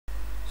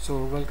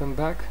So welcome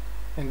back.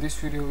 In this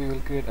video we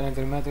will create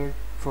another method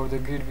for the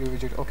GridView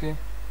widget. Okay,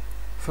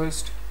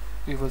 first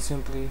we will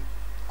simply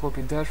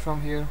copy that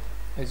from here,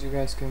 as you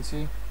guys can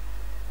see,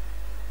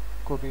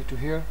 copy to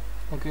here.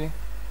 Okay,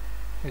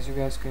 as you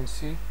guys can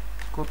see,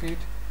 copied.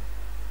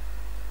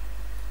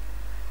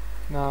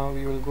 Now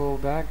we will go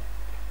back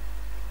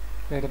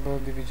right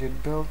above the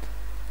widget build,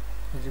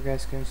 as you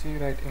guys can see,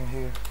 right in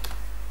here,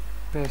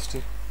 paste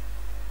it.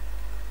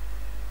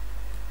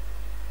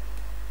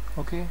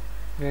 Okay,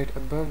 right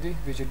above the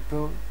widget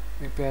build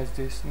we paste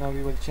this. Now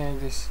we will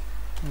change this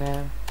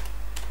name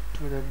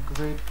to the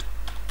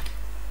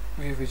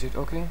GridView widget.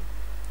 Okay,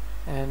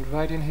 and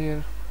right in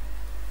here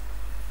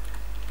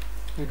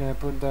we're gonna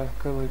put the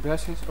curly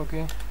braces.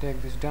 Okay,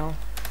 take this down.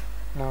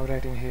 Now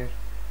right in here,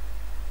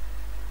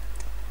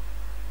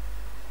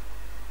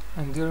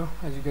 and there,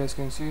 as you guys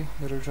can see,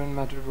 the return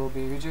method will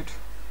be widget.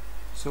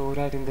 So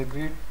right in the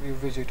GridView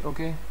widget.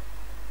 Okay,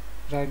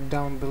 right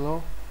down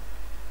below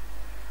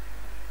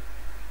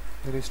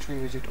there is tree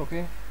widget.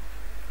 Okay,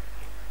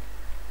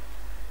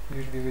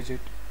 GridView widget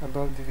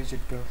above the widget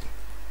build.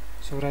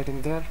 So right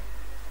in there,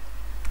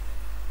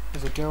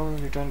 as a table,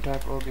 return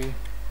type will be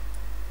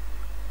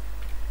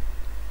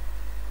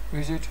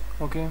widget.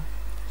 Okay,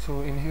 so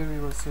in here we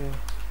will say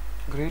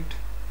GridView.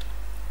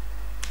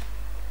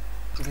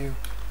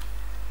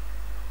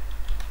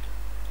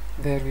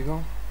 There we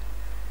go,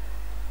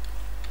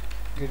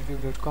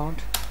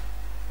 GridView.count.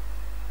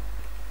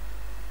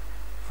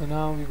 For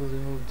now we will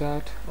remove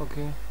that.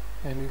 Okay,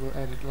 and we will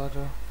add it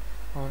later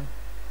on.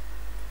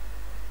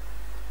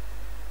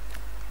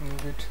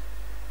 Move it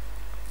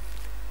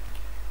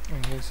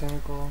in here,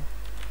 semicolon.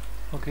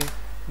 Okay,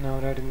 now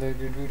right in the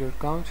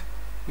GridView.count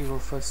we will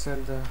first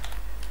set the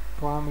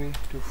primary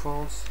to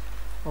false.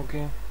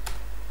 Okay,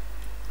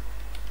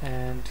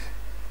 and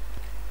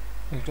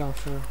right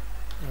after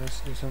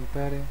let's do some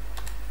padding.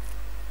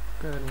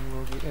 Padding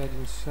will be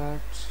adding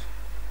sects.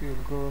 We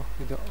will go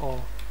with the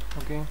all.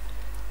 Okay,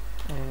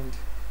 and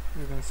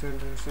we're gonna set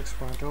the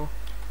 6.0.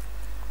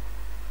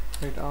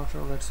 Right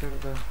after, let's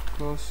set the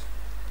close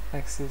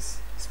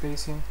axis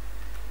spacing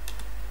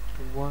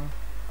to 1,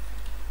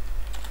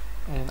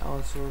 and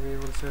also we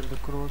will set the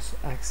cross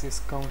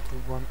axis count to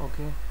 1.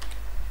 Okay,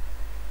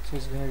 so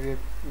it's gonna be a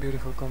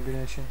beautiful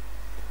combination.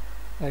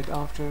 Right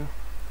after,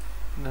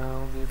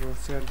 now we will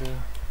set the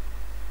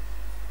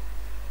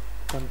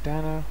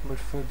container, but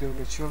first there will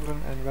be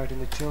children, and right in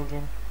the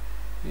children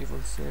we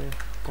will say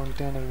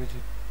container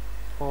widget,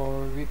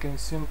 or we can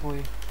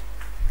simply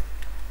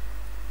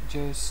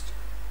just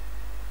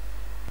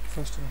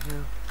first in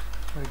here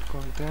write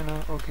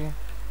container. Okay,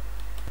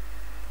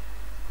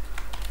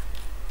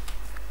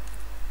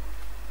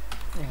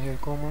 in here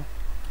comma.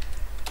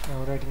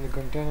 Now right in the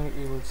container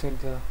we will set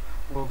the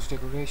box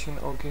decoration.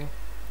 Okay,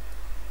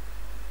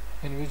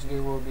 in which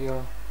there will be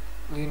a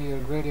linear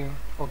gradient.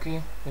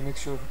 Okay, the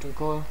mixture of two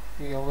color,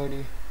 we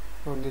already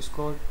wrote this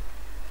code.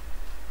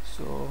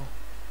 So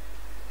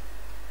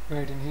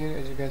right in here,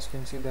 as you guys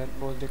can see, that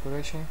box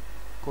decoration,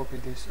 copy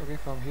this. Okay,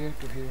 from here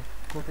to here,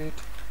 copy it,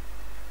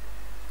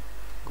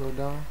 go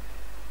down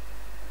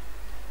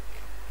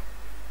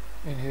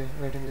in here,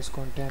 right in this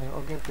container.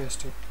 Okay,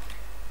 paste it.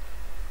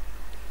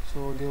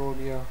 So there will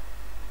be a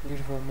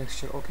beautiful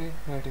mixture. Okay,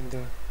 right in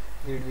the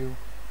GridView.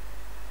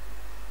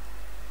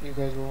 You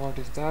guys will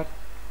notice that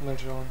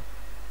later on,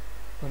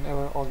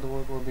 whenever all the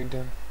work will be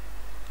done.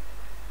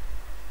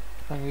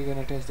 And we're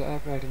gonna test the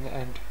app right in the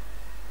end.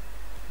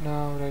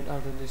 Now right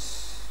after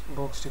this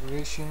box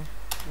decoration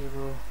we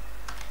will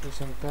do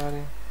some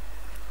padding,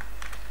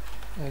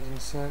 add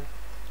insert.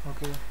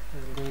 Okay,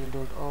 we will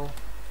go all.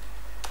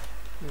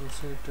 We will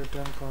set it to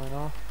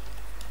 10.0.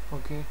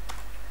 Okay,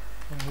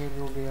 and here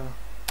will be a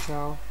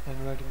child,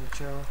 and right in the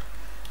child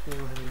we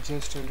will have a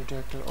gesture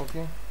detector.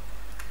 Okay,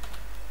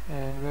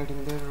 and right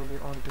in there will be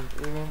on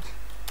tilt event.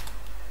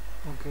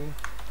 Okay,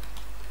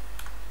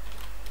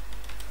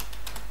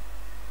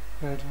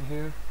 right in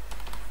here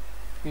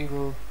we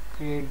will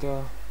create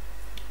the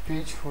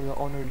page for the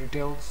owner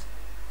details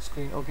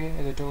screen. Okay,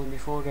 as I told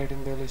before, right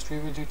in the list tree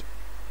widget.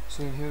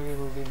 So in here we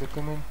will leave the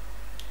comment.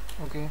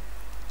 Okay,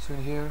 so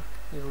in here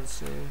we will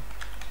say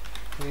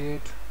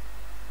create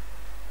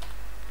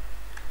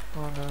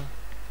owner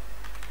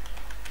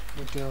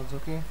details.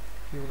 Okay,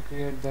 we will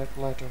create that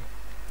later.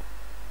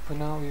 For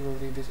now we will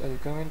leave this as a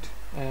comment,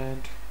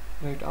 and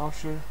right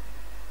after,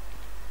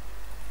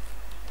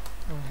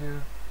 in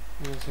here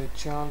we will say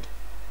child,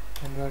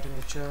 and right in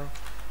the child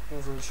we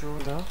will show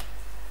the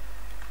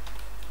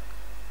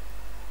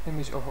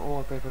image of a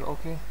wallpaper.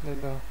 Okay,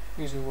 that the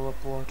user will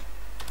upload.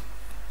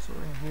 So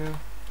in here,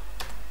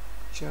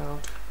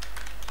 child,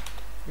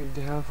 with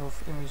the help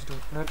of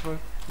image.network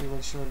we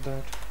will show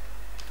that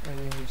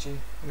img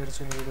there is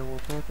going to be the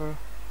wallpaper.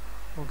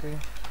 Okay,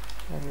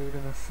 and we're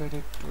gonna fit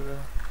it to the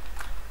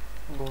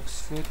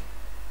box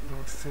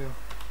fit.fill.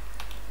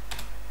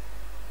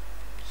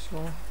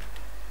 So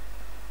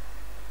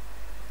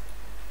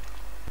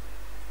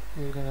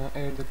we're gonna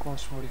add the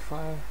const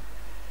modifier.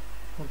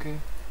 Okay,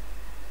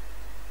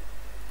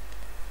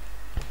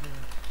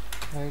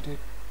 write it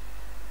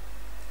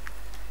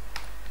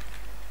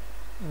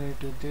let's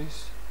do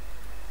this.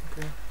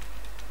 Okay,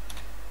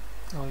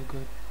 all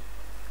good.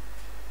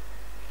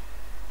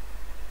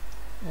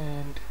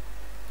 And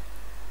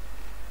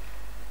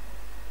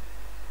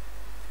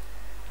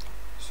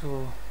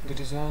so the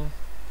design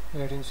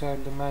right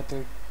inside the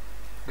method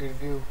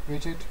GridView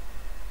widget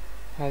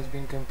has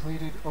been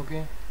completed.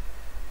 Okay,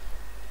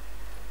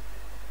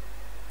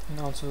 and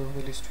also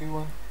the list view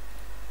one.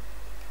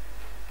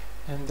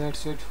 And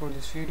that's it for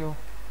this video.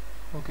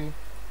 Okay,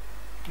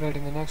 right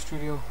in the next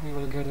video we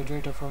will get the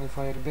data from the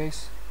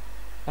Firebase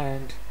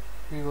and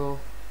we will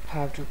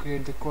have to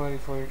create the query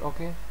for it.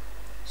 Okay,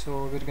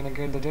 so we're gonna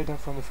get the data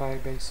from the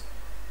Firebase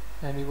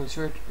and we will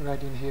show it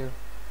right in here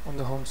on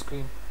the home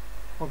screen.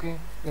 Okay,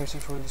 that's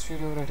it for this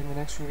video. Right in the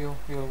next video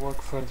we will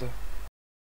work further.